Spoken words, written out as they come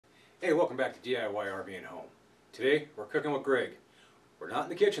Hey, welcome back to DIY RV and Home. Today we're cooking with Greg. We're not in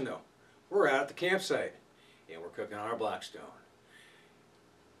the kitchen though. We're out at the campsite and we're cooking on our Blackstone.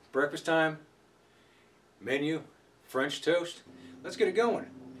 Breakfast time, menu, French toast. Let's get it going.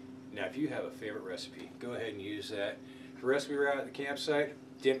 Now if you have a favorite recipe, go ahead and use that. The recipe we were out at the campsite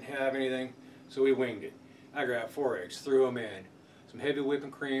didn't have anything, so we winged it. I grabbed 4 eggs, threw them in, some heavy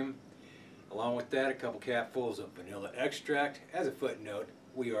whipping cream, along with that a couple capfuls of vanilla extract. As a footnote,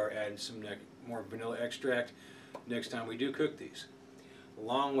 we are adding some more vanilla extract next time we do cook these.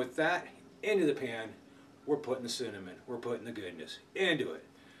 Along with that, into the pan, we're putting the cinnamon, we're putting the goodness into it.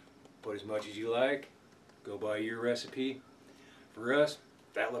 Put as much as you like, go by your recipe. For us,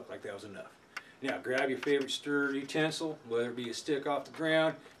 that looked like that was enough. Now grab your favorite stir utensil, whether it be a stick off the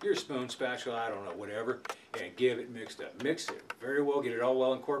ground, your spoon, spatula, I don't know, whatever, and give it mixed up. Mix it very well, get it all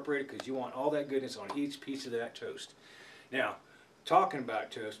well incorporated because you want all that goodness on each piece of that toast. Now, talking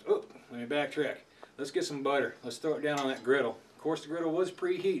about toast, oh, let me backtrack. Let's get some butter. Let's throw it down on that griddle. Of course, the griddle was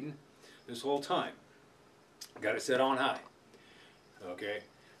preheating this whole time. Got it set on high. Okay,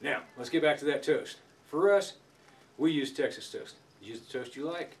 now let's get back to that toast. For us, we use Texas toast. Use the toast you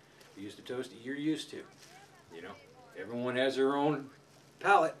like. Use the toast that you're used to. You know, everyone has their own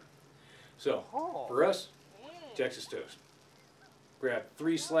palate. So, for us, Texas toast. Grab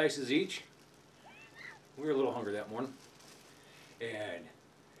 3 slices each. We were a little hungry that morning. And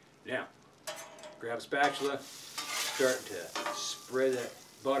now, grab a spatula, start to spread that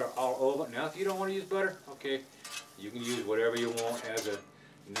butter all over. Now if you don't want to use butter, okay, you can use whatever you want as a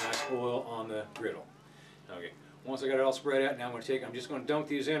nice oil on the griddle. Okay, once I got it all spread out, now I'm just going to dunk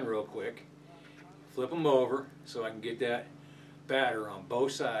these in real quick, flip them over so I can get that batter on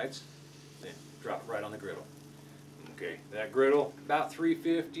both sides, then drop it right on the griddle. Okay, that griddle, about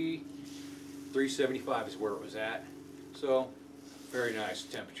 350, 375 is where it was at, so very nice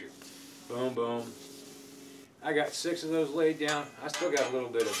temperature. Boom, boom. I got 6 of those laid down. I still got a little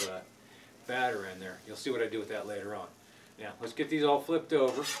bit of batter in there. You'll see what I do with that later on. Now, let's get these all flipped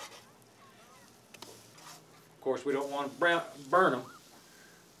over. Of course, we don't want to burn them,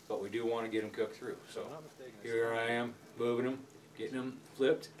 but we do want to get them cooked through. So here I am, moving them, getting them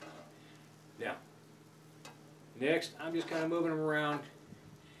flipped. Now, next, I'm just kind of moving them around.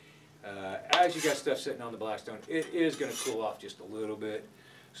 As you got stuff sitting on the Blackstone, it is going to cool off just a little bit.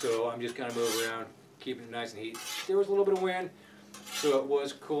 So I'm just kind of moving around, keeping it nice and heat. There was a little bit of wind, so it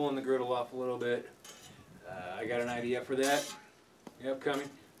was cooling the griddle off a little bit. I got an idea for that upcoming.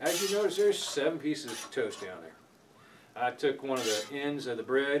 As you notice, there's 7 pieces of toast down there. I took one of the ends of the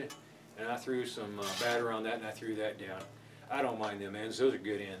bread and I threw some batter on that and I threw that down. I don't mind them ends, those are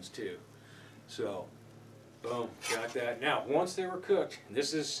good ends too. So, boom, got that. Now, once they were cooked, and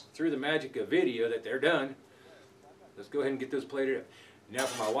this is through the magic of video that they're done, let's go ahead and get those plated up. Now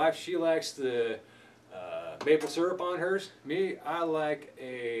for my wife, she likes the maple syrup on hers. Me, I like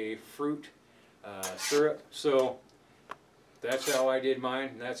a fruit syrup. So that's how I did mine,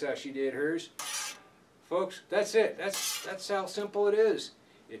 and that's how she did hers. Folks, that's it. That's how simple it is.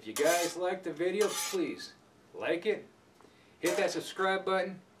 If you guys like the video, please like it, hit that subscribe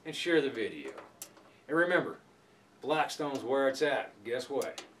button, and share the video. And remember, Blackstone's where it's at. Guess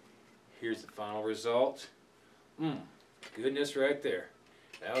what? Here's the final result. Goodness right there.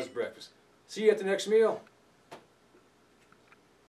 That was breakfast. See you at the next meal.